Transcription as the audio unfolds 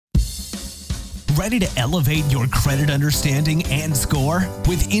Ready to elevate your credit understanding and score?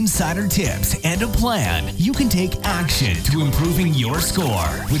 With insider tips and a plan, you can take action to improving your score,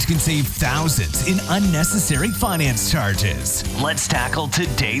 which can save thousands in unnecessary finance charges. Let's tackle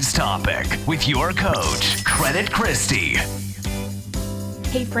today's topic with your coach, Credit Christy.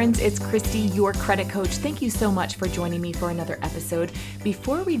 Hey friends, it's Christy, your credit coach. Thank you so much for joining me for another episode.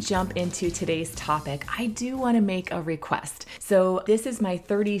 Before we jump into today's topic, I do want to make a request. So this is my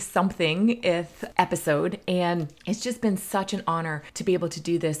 30-something-th episode, and it's just been such an honor to be able to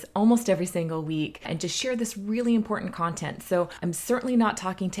do this almost every single week and just share this really important content. So I'm certainly not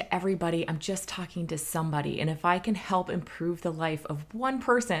talking to everybody, I'm just talking to somebody. And if I can help improve the life of one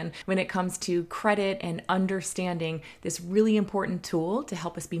person when it comes to credit and understanding this really important tool to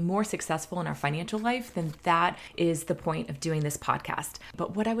help us be more successful in our financial life, then that is the point of doing this podcast.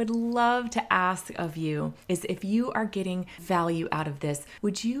 But what I would love to ask of you is, if you are getting value out of this,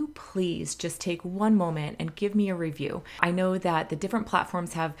 would you please just take one moment and give me a review? I know that the different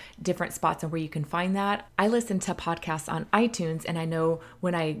platforms have different spots on where you can find that. I listen to podcasts on iTunes, and I know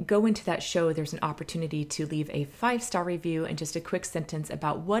when I go into that show, there's an opportunity to leave a 5-star review and just a quick sentence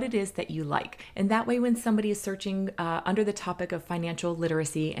about what it is that you like. And that way, when somebody is searching under the topic of financial literacy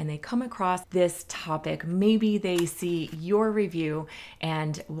and they come across this topic, maybe they see your review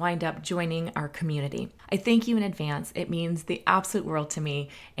and wind up joining our community. I thank you in advance. It means the absolute world to me,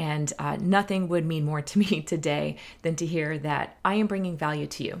 and nothing would mean more to me today than to hear that I am bringing value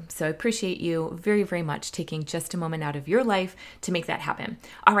to you. So I appreciate you very, very much taking just a moment out of your life to make that happen.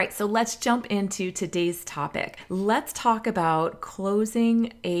 All right, so let's jump into today's topic. Let's talk about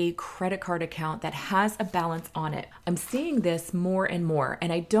closing a credit card account that has a balance on it. I'm seeing this more and more,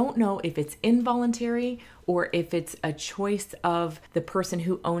 and I don't know if it's involuntary or if it's a choice of the person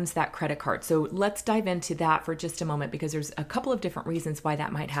who owns that credit card. So let's dive into that for just a moment, because there's a couple of different reasons why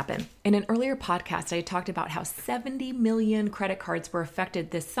that might happen. In an earlier podcast, I talked about how 70 million credit cards were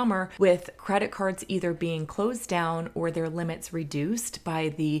affected this summer, with credit cards either being closed down or their limits reduced by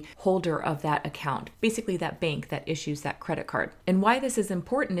the holder of that account, basically that bank that issues that credit card. And why this is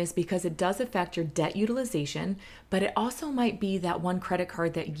important is because it does affect your debt utilization, but it also might be that one credit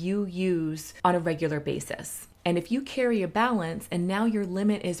card that you use on a regular basis. And if you carry a balance and now your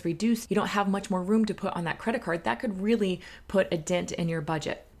limit is reduced, you don't have much more room to put on that credit card, that could really put a dent in your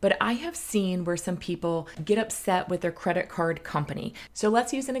budget. But I have seen where some people get upset with their credit card company. So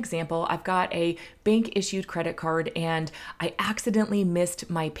let's use an example. I've got a bank issued credit card and I accidentally missed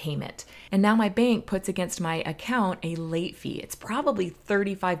my payment. And now my bank puts against my account a late fee. It's probably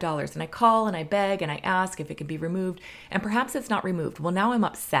 $35. And I call and I beg and I ask if it can be removed. And perhaps it's not removed. Well, now I'm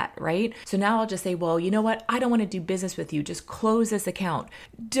upset, right? So now I'll just say, well, you know what? I don't want to do business with you. Just close this account.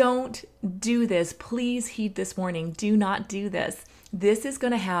 Don't do this. Please heed this warning. Do not do this. This is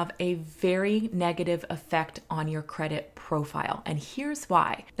going to have a very negative effect on your credit profile. And here's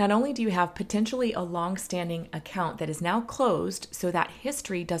why. Not only do you have potentially a long-standing account that is now closed, so that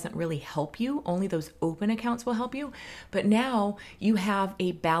history doesn't really help you, only those open accounts will help you, but now you have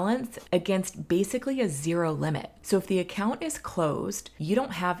a balance against basically a zero limit. So if the account is closed, you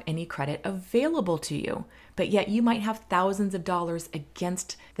don't have any credit available to you, but yet you might have thousands of dollars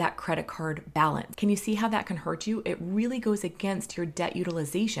against that credit card balance. Can you see how that can hurt you? It really goes against your debt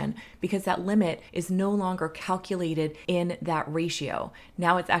utilization because that limit is no longer calculated in that ratio.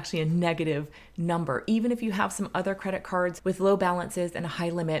 Now it's actually a negative number. Even if you have some other credit cards with low balances and a high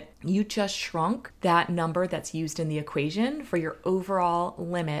limit, you just shrunk that number that's used in the equation for your overall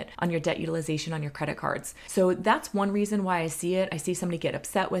limit on your debt utilization on your credit cards. So that's one reason why I see it. I see somebody get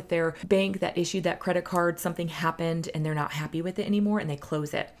upset with their bank that issued that credit card. Something happened and they're not happy with it anymore and they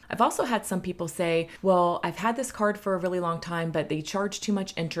close it. I've also had some people say, well, I've had this card for a really long time, but they charge too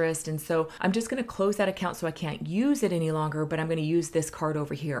much interest. And so I'm just going to close that account so I can't use it any longer, but I'm going to use this card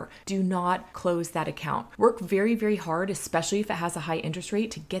over here. Do not close that account. Work very, very hard, especially if it has a high interest rate,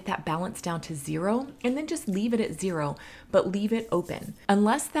 to get that balance down to zero, and then just leave it at zero, but leave it open.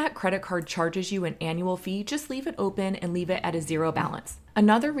 Unless that credit card charges you an annual fee, just leave it open and leave it at a zero balance.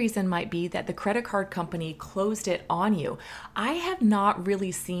 Another reason might be that the credit card company closed it on you. I have not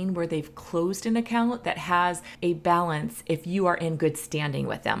really seen where they've closed an account that has a balance if you are in good standing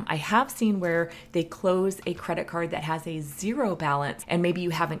with them. I have seen where they close a credit card that has a zero balance and maybe you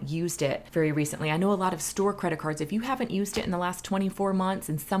haven't used it very recently. I know a lot of store credit cards, if you haven't used it in the last 24 months,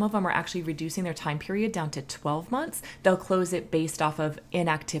 and some of them are actually reducing their time period down to 12 months, they'll close it based off of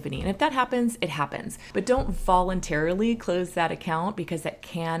inactivity. And if that happens, it happens. But don't voluntarily close that account because that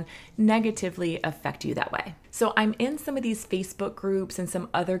can negatively affect you. that way. So I'm in some of these Facebook groups and some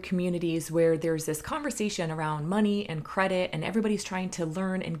other communities where there's this conversation around money and credit, and everybody's trying to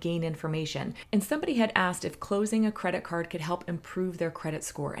learn and gain information. And somebody had asked if closing a credit card could help improve their credit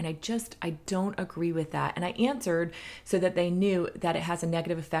score. And I don't agree with that. And I answered so that they knew that it has a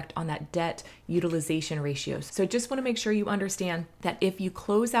negative effect on that debt utilization ratio. So I just want to make sure you understand that if you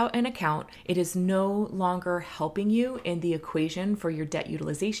close out an account, it is no longer helping you in the equation for your debt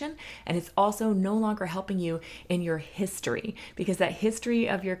utilization. And it's also no longer helping you in your history, because that history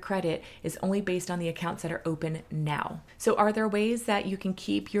of your credit is only based on the accounts that are open now. So are there ways that you can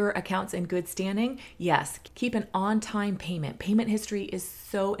keep your accounts in good standing? Yes. Keep an on-time payment. Payment history is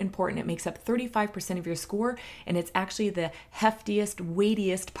so important. It makes up 35% of your score, and it's actually the heftiest,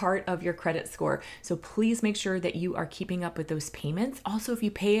 weightiest part of your credit score. So please make sure that you are keeping up with those payments. Also, if you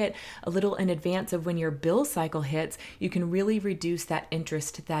pay it a little in advance of when your bill cycle hits, you can really reduce that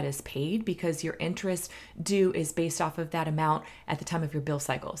interest that is paid, because your interest due is based off of that amount at the time of your bill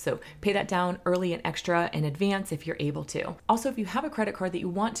cycle. So pay that down early and extra in advance if you're able to. Also, if you have a credit card that you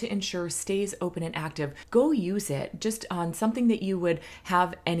want to ensure stays open and active, go use it just on something that you would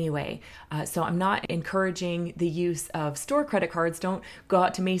have anyway. So I'm not encouraging the use of store credit cards. Don't go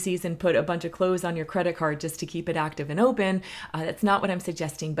out to Macy's and put a bunch of clothes on your credit card just to keep it active and open. That's not what I'm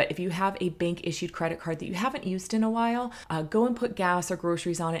suggesting. But if you have a bank issued credit card that you haven't used in a while, go and put gas or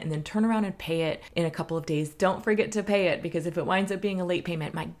groceries on it and then turn around and pay it in a couple of days. Don't forget to pay it, because if it winds up being a late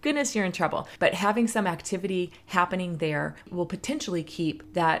payment, my goodness, you're in trouble. But having some activity happening there will potentially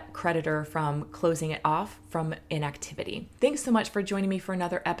keep that creditor from closing it off from inactivity. Thanks so much for joining me for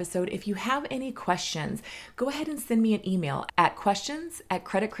another episode. If you have any questions, go ahead and send me an email at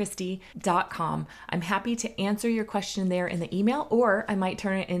questions@creditchristie.com. I'm happy to answer your question there in the email, or I might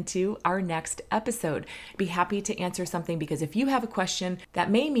turn it into our next episode. Be happy to answer something, because if you have a question,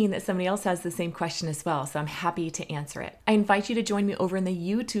 that may mean that somebody else has the same question as well. So I'm happy to answer it. I invite you to join me over in the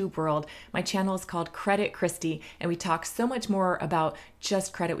YouTube world. My channel is called Credit Christie, and we talk so much more about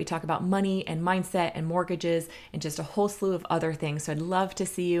just credit. We talk about money and mindset and mortgages and just a whole slew of other things. So I'd love to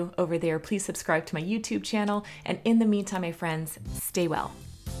see you over there. Please subscribe to my YouTube channel. And in the meantime, my friends, stay well.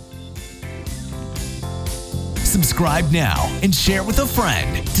 Subscribe now and share with a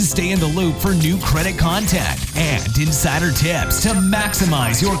friend to stay in the loop for new credit content and insider tips to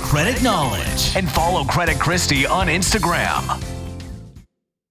maximize your credit knowledge. And follow Credit Christie on Instagram.